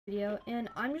Video, and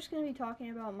I'm just going to be talking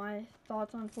about my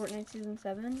thoughts on Fortnite Season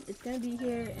 7. It's going to be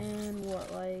here in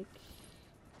what, like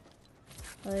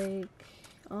 2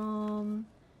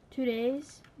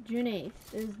 days? June 8th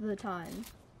is the time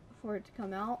for it to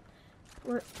come out.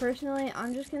 Personally,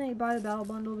 I'm just going to buy the battle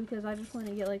bundle because I just want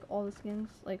to get like all the skins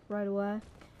like right away.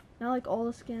 Not like all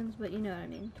the skins, but you know what I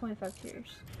mean, 25 tiers.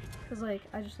 Because like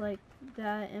I just like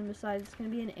that, and besides it's going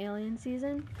to be an alien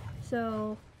season,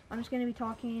 so I'm just going to be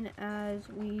talking as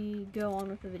we go on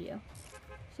with the video.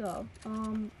 So,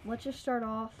 let's just start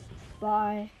off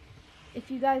by,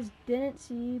 if you guys didn't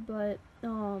see, but,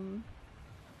 in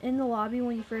the lobby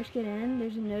when you first get in,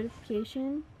 there's a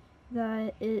notification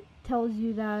that it tells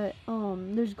you that,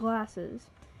 there's glasses.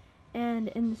 And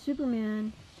in the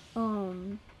Superman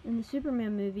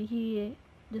movie, he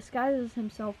disguises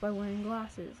himself by wearing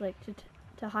glasses, like,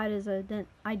 to hide his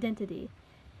identity.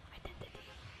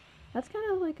 That's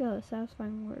kind of like a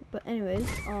satisfying word. But anyways,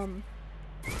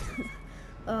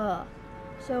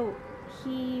 so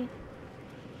he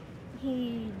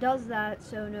does that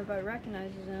so nobody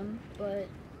recognizes him, but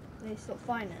they still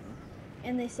find him.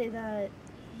 And they say that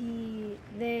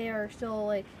they are still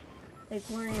like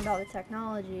learning about the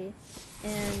technology,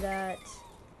 and that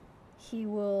he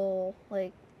will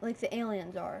like the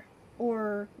aliens are,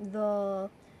 or the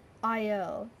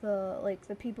IO,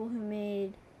 the people who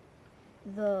made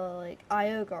the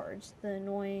IO guards, the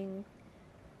annoying,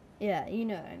 yeah, you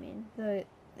know what I mean.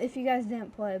 If you guys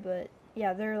didn't play, but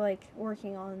yeah, they're like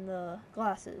working on the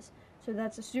glasses. So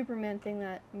that's a Superman thing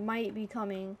that might be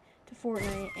coming to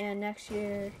Fortnite, and next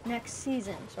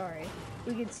season, sorry,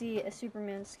 we could see a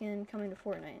Superman skin coming to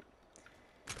Fortnite.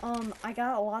 I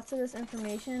got lots of this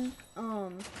information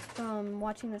from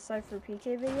watching the Cypher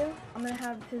PK video. I'm gonna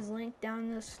have his link down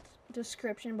in the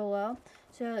description below.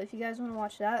 So if you guys want to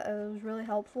watch that, it was really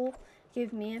helpful.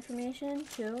 Gave me information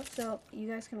too, so you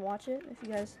guys can watch it if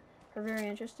you guys are very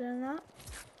interested in that.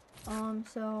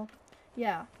 So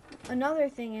yeah, another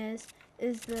thing is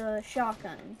the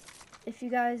shotgun. If you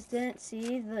guys didn't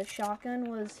see, the shotgun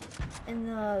was in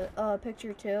the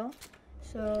picture too.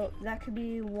 So that could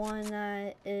be one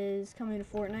that is coming to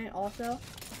Fortnite also,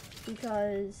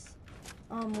 because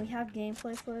we have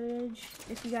gameplay footage.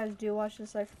 If you guys do watch the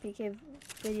Cypher PK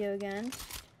video again,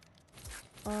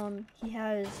 he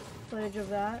has footage of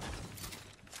that.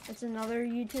 It's another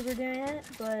YouTuber doing it,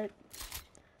 but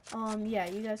yeah,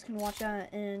 you guys can watch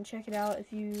that and check it out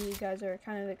if you guys are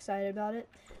kind of excited about it.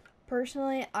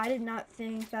 Personally, I did not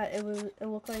think that it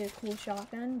looked like a cool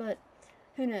shotgun, but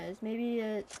who knows? Maybe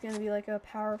it's gonna be like a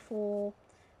powerful,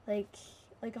 like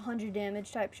 100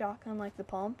 damage type shotgun like the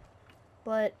pump.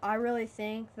 But I really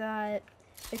think that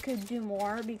it could do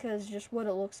more because just what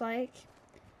it looks like.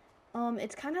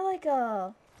 It's kind of like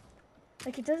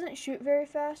it doesn't shoot very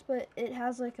fast, but it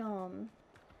has like how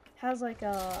should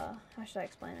I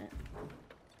explain it?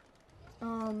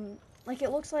 Like it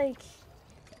looks like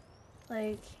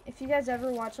if you guys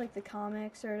ever watch like the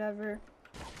comics or whatever,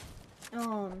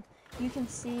 you can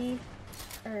see,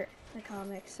 or the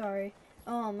comics, sorry,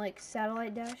 like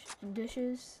satellite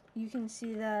dishes, you can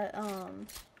see that,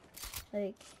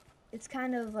 like, it's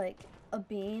kind of like a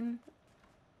beam,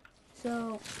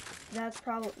 so that's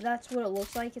what it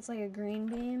looks like. It's like a green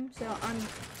beam, so I'm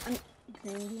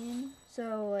green beam,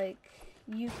 so like,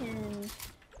 you can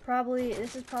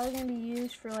this is probably going to be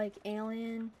used for like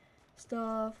alien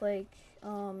stuff, like,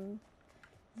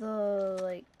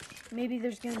 maybe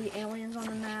there's gonna be aliens on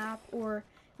the map, or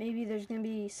maybe there's gonna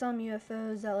be some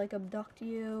UFOs that like abduct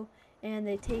you and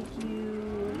they take you,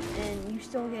 and you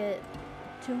still get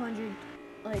 200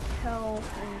 like health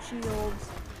and shields,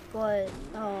 but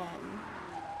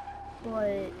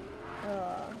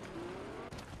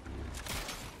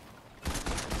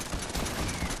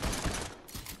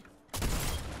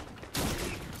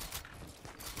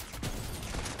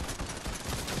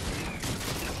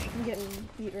I'm getting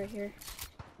beat right here.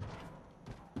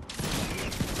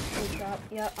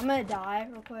 Yeah, I'm gonna die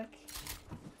real quick.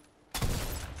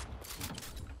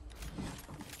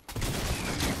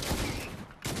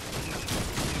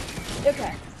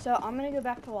 Okay, so I'm gonna go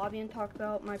back to lobby and talk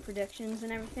about my predictions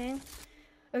and everything.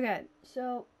 Okay,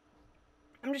 so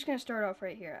I'm just gonna start off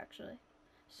right here actually.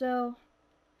 So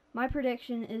my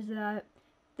prediction is that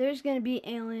there's gonna be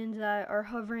aliens that are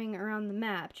hovering around the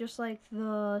map, just like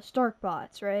the Stark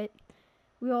bots, right?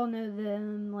 We all know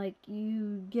them. Like,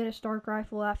 you get a Stark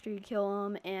rifle after you kill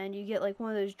them, and you get like one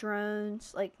of those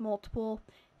drones, like multiple,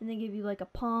 and they give you like a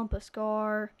pump, a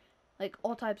scar, like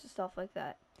all types of stuff like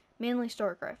that. Mainly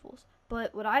Stark rifles.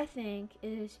 But what I think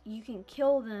is you can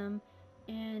kill them,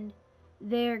 and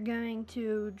they're going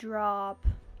to drop,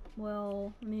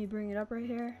 well, let me bring it up right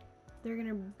here. they're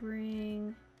gonna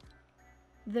bring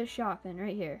this shotgun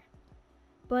right here.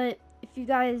 But if you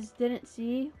guys didn't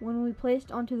see, when we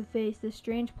placed onto the face, this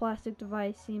strange plastic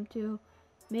device seemed to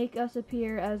make us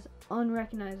appear as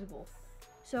unrecognizable.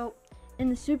 So in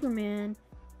the Superman,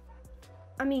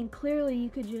 I mean, clearly you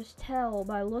could just tell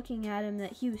by looking at him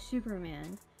that he was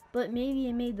Superman, but maybe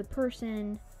it made the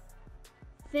person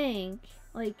think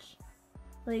like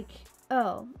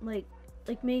oh, like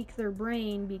make their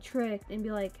brain be tricked and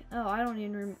be like, oh, I don't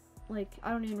even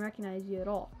recognize you at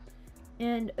all.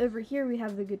 And over here we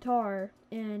have the guitar,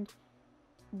 and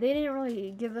they didn't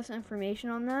really give us information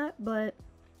on that, but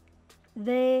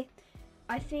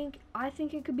I think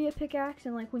it could be a pickaxe,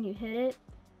 and like when you hit it,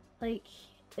 like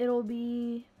it'll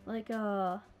be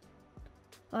it'll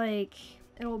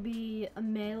be a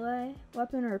melee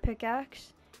weapon or a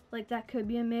pickaxe. Like that could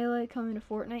be a melee coming to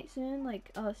Fortnite soon,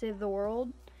 like Save the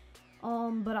World.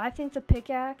 But I think the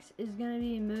pickaxe is gonna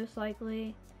be most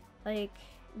likely like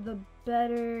the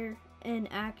better and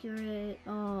accurate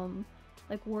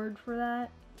like word for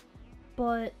that.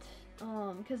 But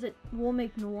because it will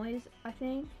make noise, I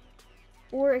think.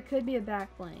 Or it could be a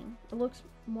back bling. It looks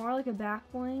more like a back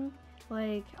bling.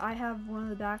 Like I have one of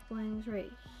the back blings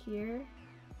right here.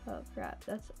 Oh crap,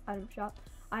 that's item shop.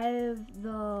 I have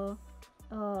the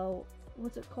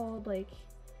what's it called, like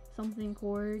something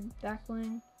cord back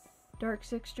bling, dark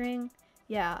 6-string.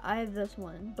 Yeah, I have this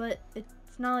one, but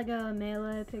it's not like a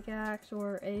melee pickaxe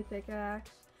or a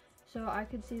pickaxe, so I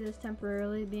could see this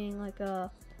temporarily being like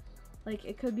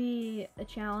it could be a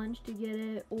challenge to get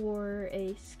it, or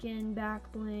a skin back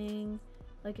bling,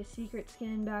 like a secret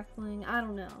skin back bling. I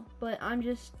don't know, but I'm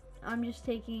just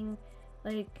taking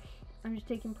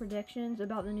predictions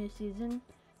about the new season.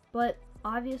 But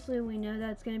obviously we know that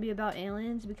it's going to be about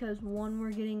aliens, because one,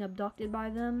 we're getting abducted by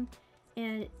them,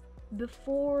 and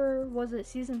before, was it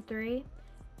season 3,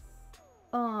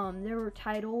 there were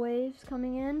tidal waves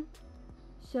coming in.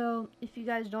 So if you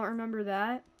guys don't remember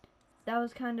that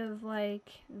was kind of like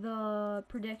the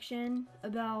prediction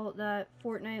about that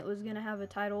Fortnite was gonna have a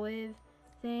tidal wave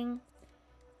thing,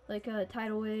 like a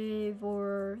tidal wave,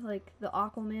 or like the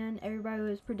Aquaman. Everybody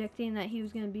was predicting that he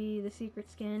was gonna be the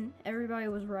secret skin. Everybody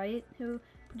was right who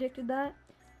predicted that.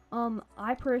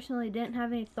 I personally didn't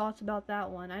have any thoughts about that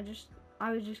one. I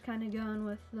was just kind of going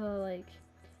with the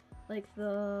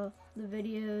the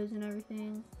videos and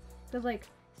everything, because like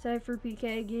Cypher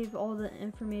PK gave all the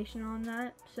information on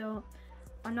that, so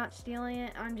I'm not stealing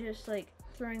it. I'm just like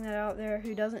throwing that out there.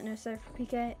 Who doesn't know Cypher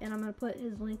PK, and I'm gonna put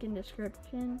his link in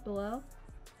description below.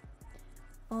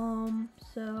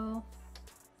 So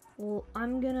well,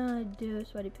 I'm gonna do a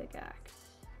sweaty pickaxe.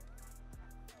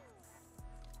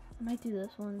 I might do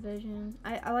this one, Vision.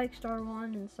 I like Star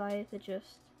One and Scythe. It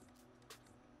just,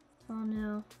 oh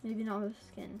no, maybe not with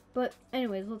skin. But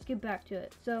anyways, let's get back to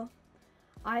it. So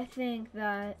I think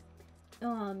that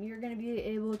you're gonna be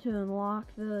able to unlock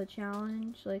the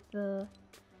challenge, well,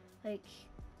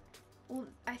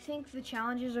 I think the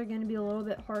challenges are gonna be a little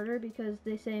bit harder, because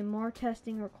they say more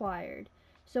testing required.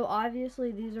 So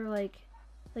obviously these are like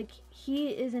he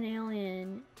is an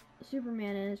alien,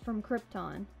 Superman is, from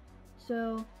Krypton.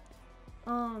 So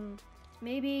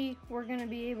maybe we're gonna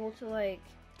be able to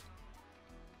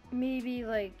maybe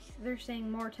they're saying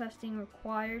more testing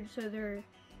required, so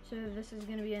this is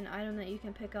gonna be an item that you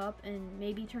can pick up and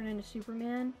maybe turn into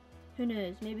Superman. Who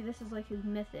knows? Maybe this is like his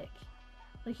mythic.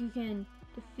 Like you can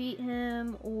defeat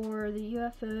him, or the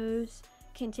UFOs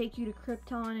can take you to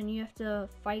Krypton and you have to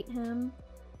fight him.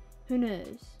 Who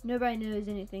knows? Nobody knows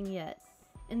anything yet.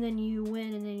 And then you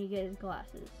win, and then you get his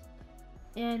glasses.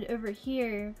 And over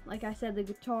here, like I said, the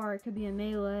guitar could be a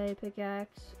melee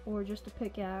pickaxe or just a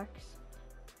pickaxe.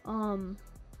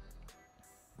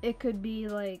 It could be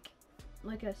like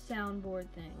a soundboard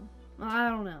thing. I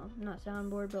don't know, not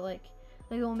soundboard, but like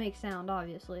it'll make sound.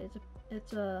 Obviously,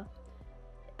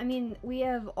 I mean, we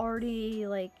have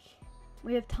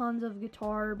tons of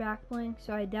guitar back bling,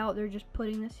 so I doubt they're just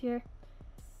putting this here,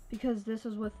 because this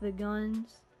is with the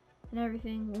guns and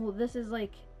everything. Well, this is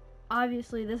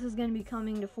obviously this is gonna be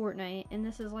coming to Fortnite, and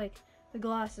this is like the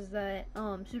glasses that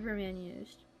Superman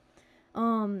used.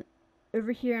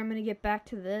 Over here, I'm gonna get back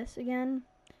to this again.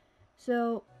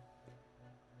 So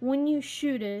when you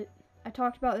shoot it, I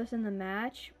talked about this in the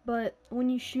match, but when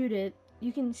you shoot it,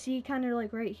 you can see kind of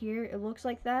like right here, it looks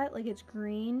like that, like it's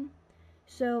green.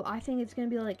 So I think it's gonna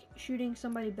be like shooting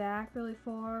somebody back really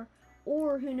far,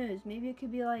 or who knows, maybe it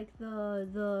could be like the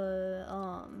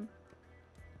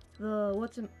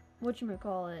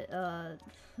whatchamacallit,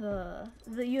 the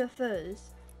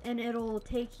UFOs, and it'll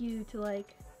take you to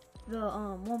like the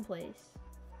one place,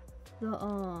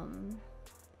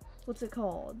 what's it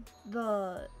called?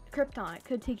 The Krypton. It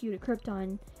could take you to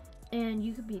Krypton, and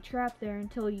you could be trapped there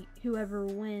until whoever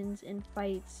wins and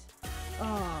fights.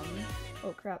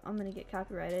 Oh crap! I'm gonna get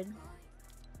copyrighted.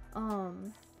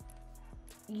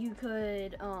 You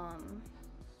could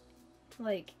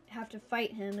like have to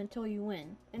fight him until you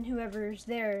win, and whoever's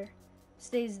there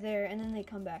stays there, and then they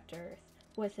come back to Earth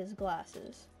with his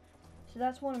glasses. So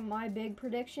that's one of my big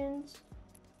predictions.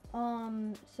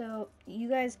 So you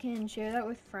guys can share that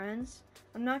with friends.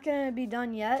 I'm not gonna be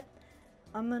done yet.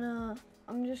 I'm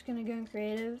just gonna go in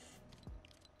creative.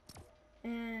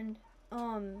 And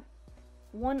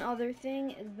one other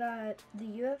thing is that the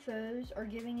UFOs are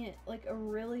giving it like a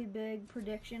really big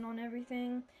prediction on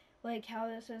everything, like how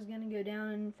this is gonna go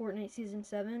down in Fortnite Season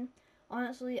 7.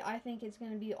 Honestly, I think it's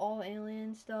gonna be all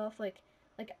alien stuff. Like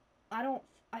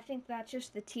I think that's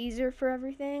just the teaser for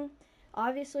everything.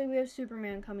 Obviously, we have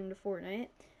Superman coming to Fortnite.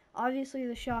 Obviously,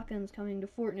 the shotgun's coming to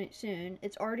Fortnite soon.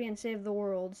 It's already in Save the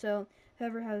World, so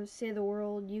whoever has Save the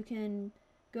World, you can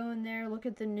go in there, look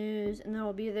at the news, and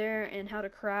it'll be there and how to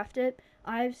craft it.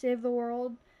 I have Save the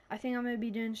World. I think I'm going to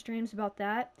be doing streams about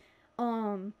that.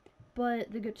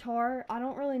 But the guitar, I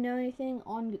don't really know anything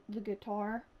on the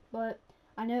guitar, but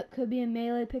I know it could be a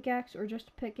melee pickaxe or just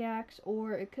a pickaxe,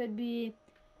 or it could be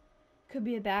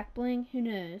a back bling. Who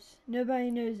knows? Nobody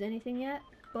knows anything yet.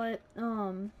 But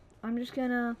I'm just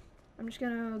gonna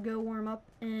go warm up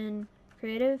in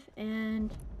creative,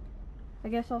 and I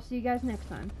guess I'll see you guys next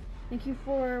time. Thank you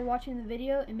for watching the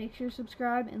video, and make sure to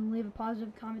subscribe and leave a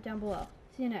positive comment down below.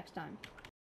 See you next time.